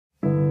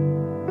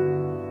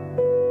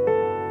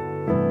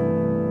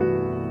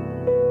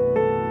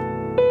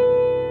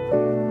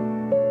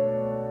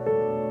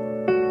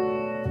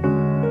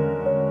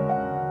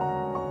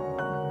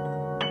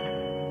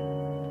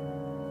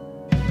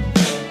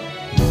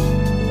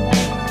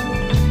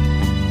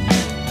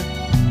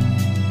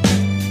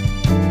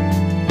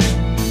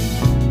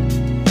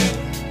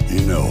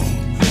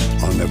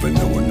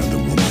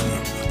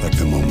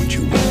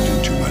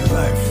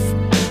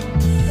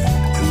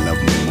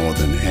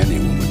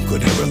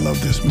never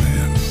loved this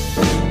man.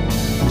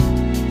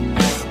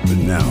 But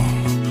now,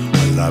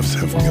 our lives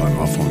have gone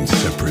off on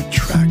separate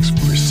tracks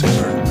for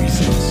separate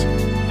reasons.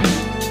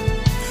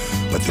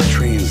 But the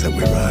trains that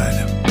we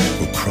ride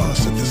will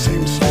cross at the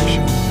same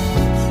station.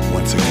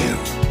 Once again,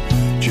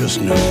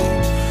 just know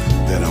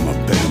that I'm a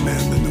better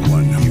man than the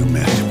one you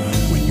met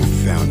when you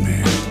found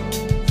me.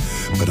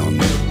 But I'll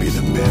never be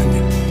the man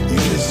you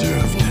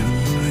deserved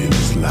in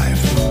this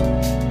life.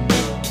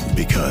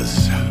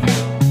 Because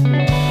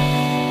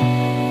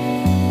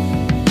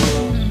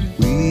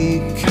we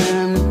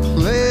can't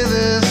play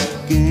this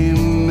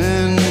game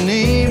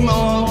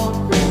anymore,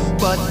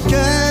 but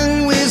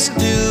can we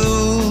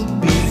still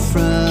be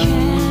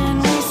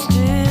friends?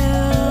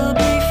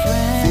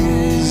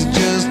 Things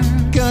just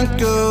can't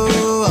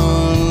go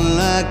on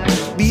like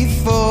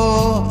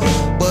before,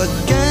 but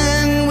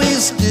can we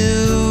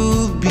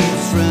still be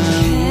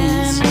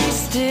friends?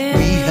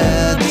 We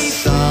had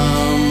something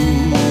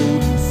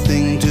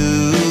to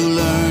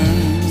learn.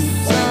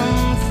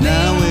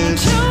 Now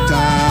it's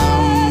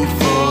time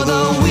for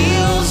the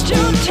wheels to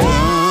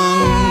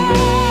turn.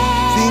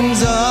 Things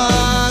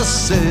are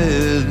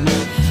said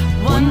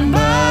one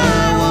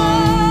by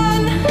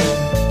one.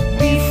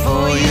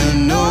 Before you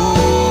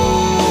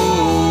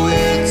know,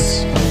 it's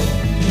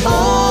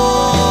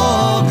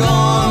all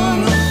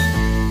gone.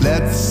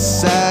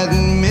 Let's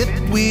admit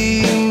we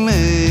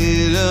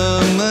made a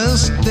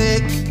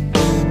mistake,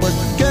 but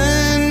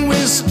can we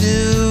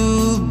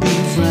still be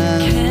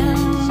friends?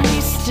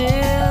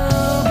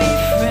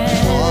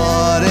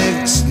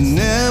 Heartaches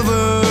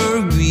never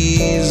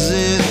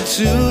easy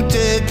to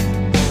take,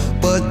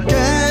 but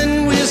can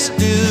we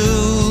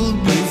still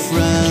be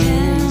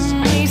friends?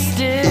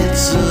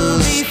 It's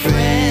a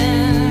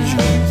strange,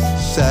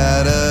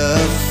 sad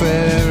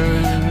affair.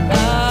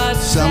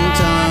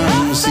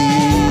 Sometimes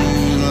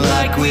seems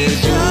like we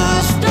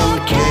just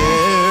don't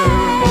care.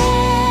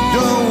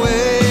 Don't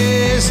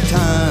waste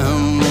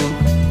time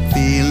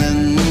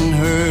feeling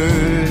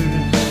hurt.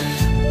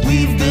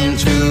 We've been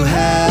through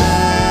hell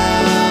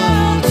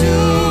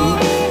together.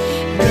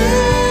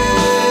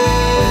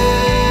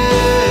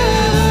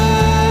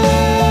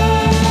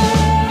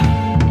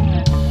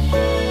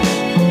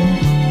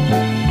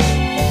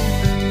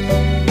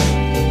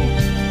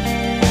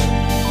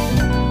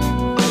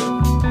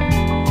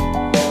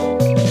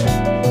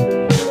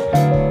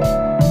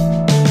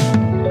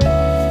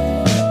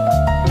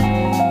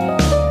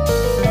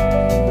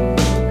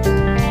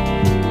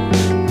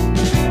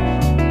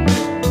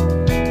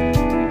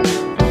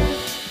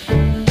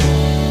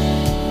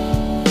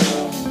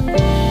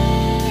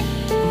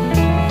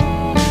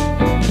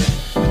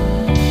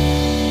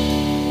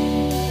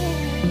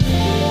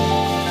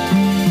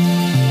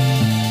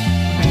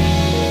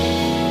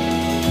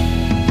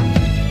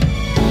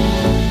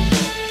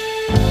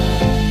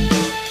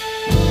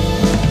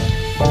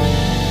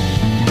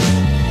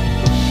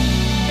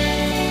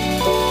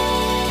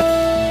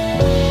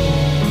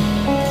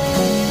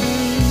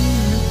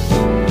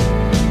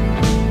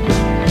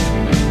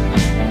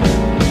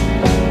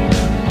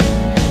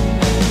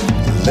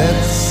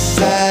 Let's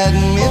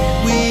admit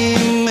we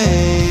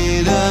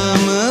made a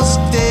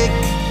mistake,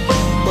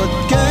 but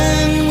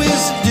can we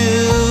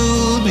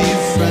still be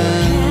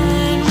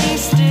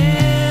friends?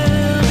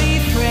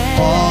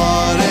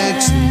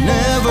 Heartaches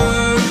never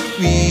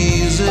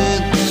easy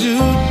to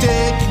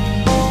take,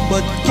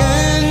 but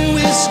can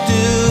we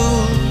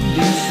still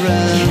be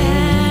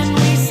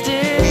friends?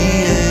 We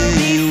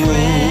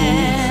awoke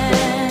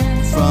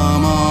from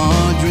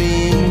our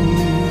dream.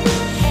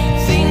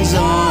 Things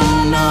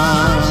are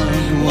not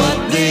what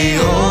they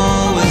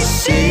always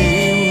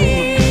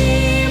seem.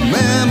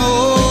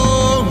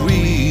 Memories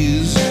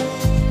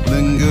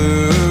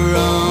linger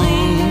on.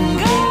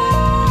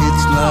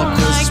 It's like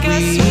a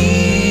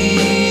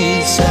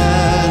sweet,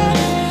 sad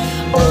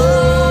old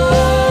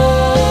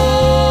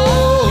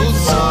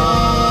song.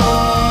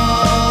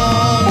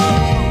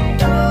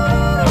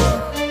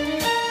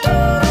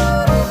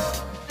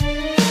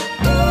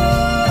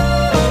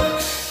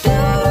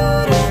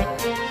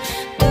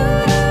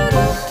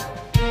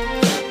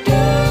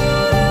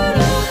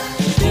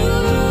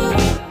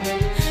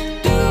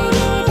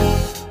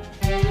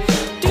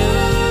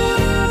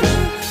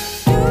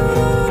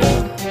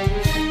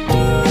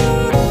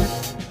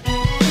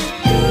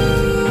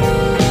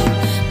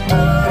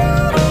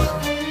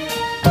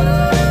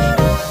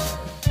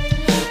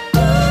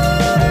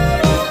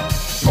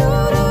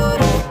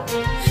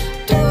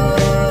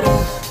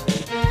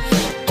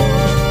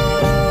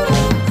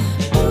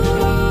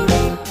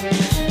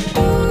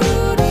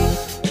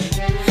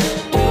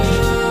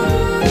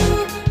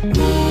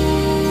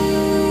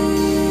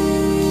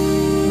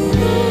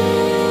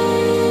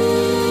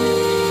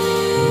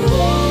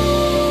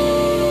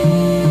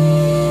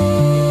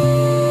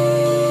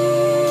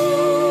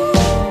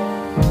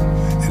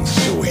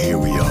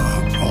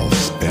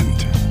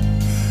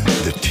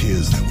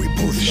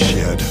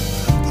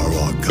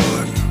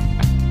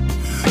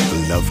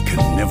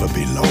 never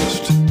be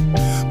lost.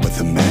 But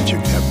the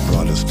magic that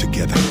brought us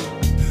together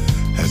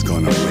has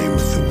gone away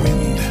with the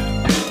wind.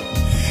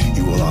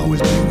 You will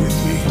always be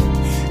with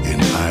me,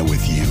 and I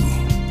with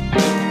you.